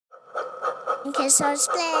Okay, so let's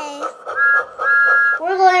play.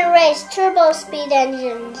 We're going to race turbo speed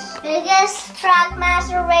engines. Biggest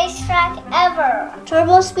Trackmaster racetrack ever.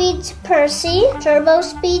 Turbo speed Percy, turbo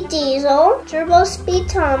speed Diesel, turbo speed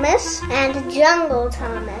Thomas, and Jungle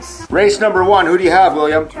Thomas. Race number 1, who do you have,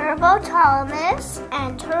 William? Turbo Thomas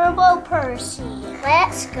and Turbo Percy.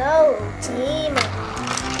 Let's go, team.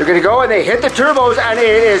 They're going to go and they hit the turbos, and it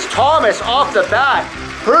is Thomas off the bat.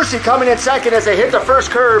 Percy coming in second as they hit the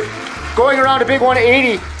first curve. Going around a big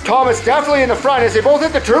 180. Thomas definitely in the front as they both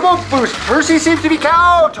hit the turbo boost. Percy seems to be,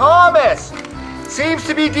 Thomas seems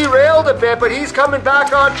to be derailed a bit, but he's coming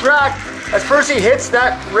back on track as Percy hits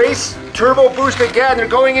that race turbo boost again. They're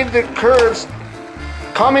going into the curves.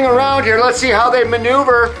 Coming around here, let's see how they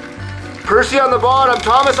maneuver. Percy on the bottom,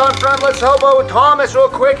 Thomas on front. Let's help out Thomas real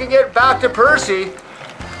quick and get back to Percy.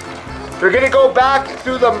 They're gonna go back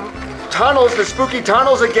through the tunnels, the spooky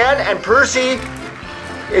tunnels again, and Percy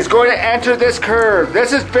is going to enter this curve. This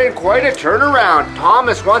has been quite a turnaround.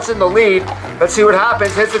 Thomas once in the lead. Let's see what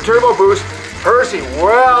happens. Hits the turbo boost. Percy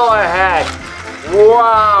well ahead.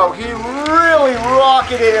 Wow, he really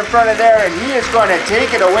rocketed in front of there, and he is going to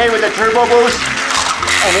take it away with the turbo boost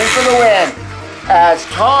and in for the win as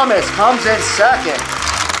Thomas comes in second.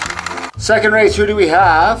 Second race, who do we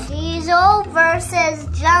have? Diesel versus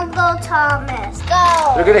Jungle Thomas.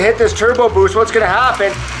 Go! They're going to hit this turbo boost. What's going to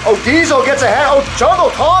happen? Oh, Diesel gets ahead. Oh,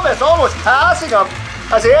 Jungle Thomas almost passing him.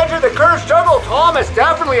 As they enter the curves, Jungle Thomas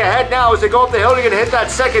definitely ahead now as they go up the hill. They're going to hit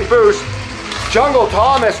that second boost. Jungle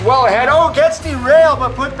Thomas well ahead. Oh, gets derailed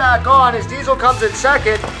but put back on as Diesel comes in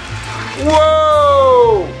second.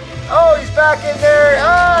 Whoa! Oh, he's back in there.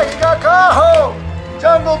 Ah, he got caught. Oh,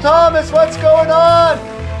 Jungle Thomas, what's going on?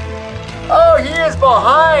 Oh, he is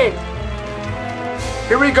behind.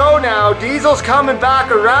 Here we go now. Diesel's coming back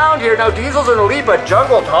around here. Now Diesel's in the lead, but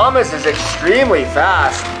Jungle Thomas is extremely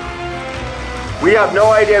fast. We have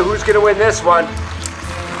no idea who's going to win this one.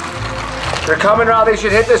 They're coming around. They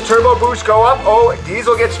should hit this turbo boost, go up. Oh,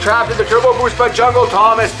 Diesel gets trapped in the turbo boost, but Jungle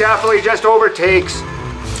Thomas definitely just overtakes.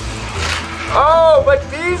 Oh, but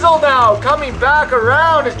Diesel now coming back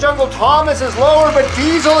around as Jungle Thomas is lower, but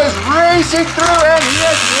Diesel is racing through and he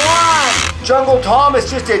has won. Jungle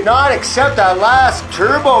Thomas just did not accept that last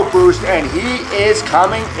turbo boost and he is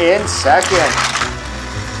coming in second.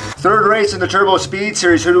 Third race in the Turbo Speed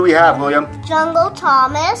Series, who do we have, William? Jungle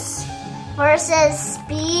Thomas versus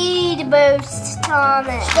Speed Boost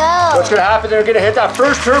Thomas. Go! What's going to happen? They're going to hit that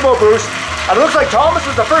first turbo boost. And it looks like Thomas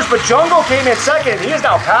was the first, but Jungle came in second. He is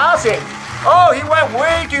now passing. Oh, he went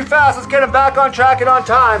way too fast. Let's get him back on track and on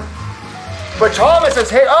time. But Thomas has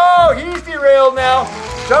hit. Oh, he's derailed now.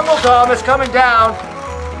 Jungle Thomas coming down.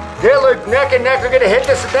 They look neck and neck. They're going to hit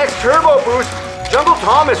this next turbo boost. Jungle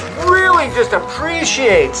Thomas really just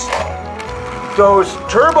appreciates those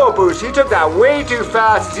turbo boosts. He took that way too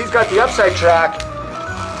fast. He's got the upside track.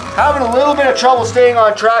 Having a little bit of trouble staying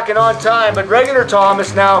on track and on time. But regular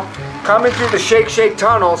Thomas now coming through the shake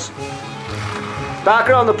tunnels. Back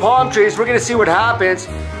around the palm trees, we're going to see what happens.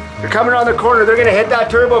 They're coming around the corner. They're going to hit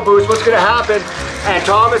that turbo boost. What's going to happen? And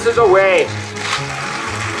Thomas is away.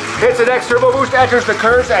 Hits the next turbo boost, enters the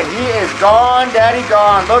curves, and he is gone, daddy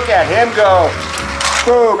gone. Look at him go.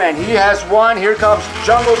 Boom, and he has won. Here comes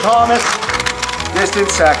Jungle Thomas,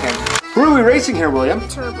 distant second. Who are we racing here, William?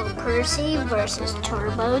 Turbo Percy versus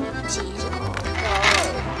Turbo Diesel.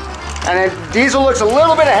 And then Diesel looks a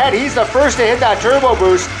little bit ahead. He's the first to hit that turbo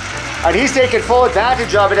boost. And he's taking full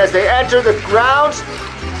advantage of it as they enter the grounds.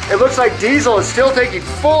 It looks like Diesel is still taking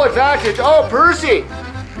full advantage. Oh, Percy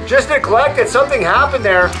just neglected. Something happened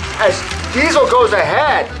there as Diesel goes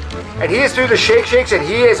ahead. And he is through the shakes and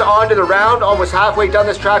he is onto the round. Almost halfway done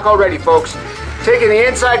this track already, folks. Taking the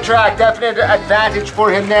inside track, definite advantage for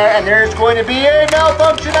him there. And there's going to be a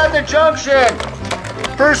malfunction at the junction.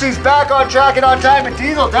 Percy's back on track and on time, but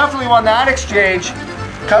Diesel definitely won that exchange.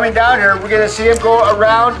 Coming down here, we're going to see him go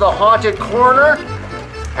around the haunted corner,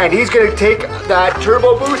 and he's going to take that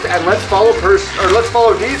turbo boost. And let's follow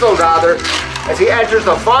Diesel rather, as he enters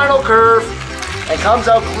the final curve and comes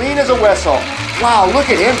out clean as a whistle. Wow, look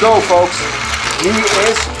at him go, folks. He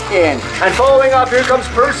is in. And following up, here comes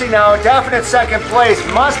Percy now, in definite second place.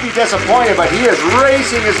 Must be disappointed, but he is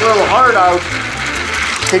racing his little heart out.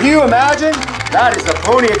 Can you imagine? That is the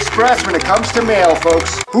Pony Express when it comes to mail,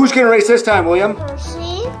 folks. Who's going to race this time, William?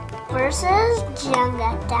 Percy versus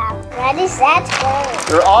Jungle Thomas. Ready, set, go.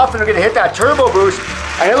 They're off and they're going to hit that turbo boost.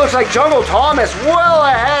 And it looks like Jungle Thomas well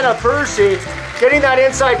ahead of Percy, getting that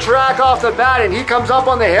inside track off the bat, and he comes up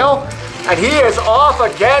on the hill. And he is off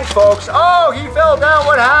again, folks. Oh, he fell down.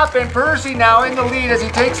 What happened? Percy now in the lead as he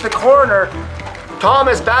takes the corner.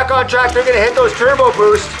 Thomas back on track. They're going to hit those turbo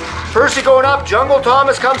boosts. Percy going up. Jungle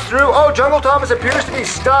Thomas comes through. Oh, Jungle Thomas appears to be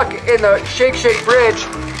stuck in the Shake Shake Bridge.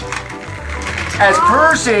 As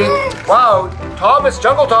Percy, wow,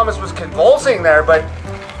 Jungle Thomas was convulsing there, but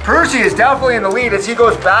Percy is definitely in the lead as he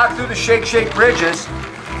goes back through the Shake Shake Bridges.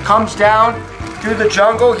 Comes down through the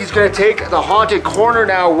jungle. He's going to take the haunted corner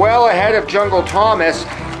now, well ahead of Jungle Thomas.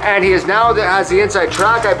 And he is now has the inside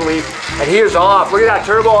track, I believe. And he is off. Look at that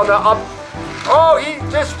turbo on the up. Oh, he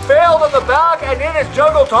just failed on the back, and it is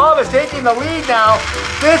Jungle Thomas taking the lead now.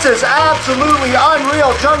 This is absolutely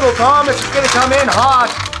unreal. Jungle Thomas is going to come in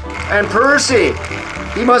hot. And Percy,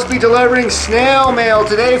 he must be delivering snail mail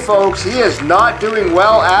today, folks. He is not doing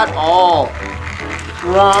well at all.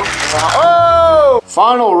 Oh!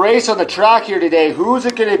 Final race on the track here today. Who's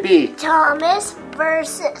it going to be? Thomas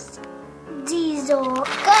versus Diesel.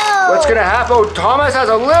 Go! What's going to happen? Oh, Thomas has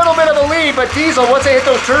a little bit of a lead, but Diesel, once they hit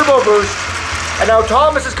those turbo boosts, and now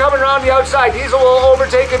Thomas is coming around the outside. Diesel will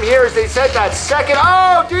overtake him here as they set that second.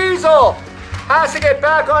 Oh, Diesel has to get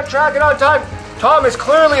back on track and on time. Thomas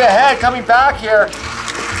clearly ahead coming back here.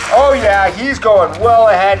 Oh yeah, he's going well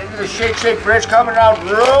ahead into the Shake Shake Bridge coming around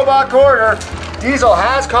Robot Corner. Diesel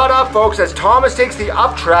has caught up, folks, as Thomas takes the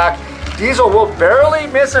up track. Diesel will barely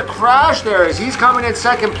miss a crash there as he's coming in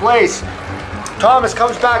second place. Thomas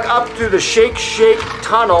comes back up through the Shake Shake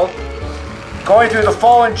Tunnel, going through the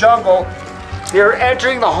fallen jungle. They're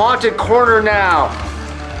entering the haunted corner now.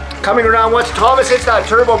 Coming around once Thomas hits that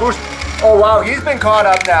turbo boost. Oh wow, he's been caught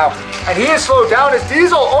up now. And he is slowed down as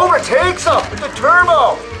Diesel overtakes him with the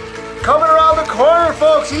turbo. Coming around the corner,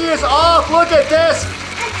 folks, he is off. Look at this.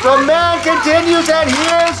 The man continues and he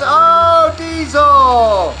is, oh,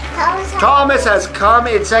 Diesel. Thomas has come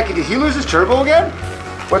in second. Did he lose his turbo again?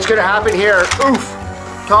 What's going to happen here? Oof,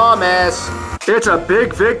 Thomas. It's a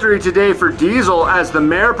big victory today for Diesel as the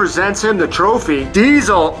mayor presents him the trophy.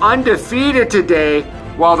 Diesel undefeated today,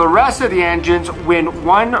 while the rest of the engines win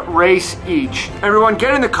one race each. Everyone,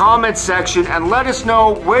 get in the comments section and let us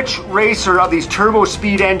know which racer of these turbo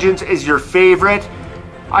speed engines is your favorite.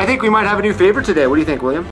 I think we might have a new favorite today. What do you think, William?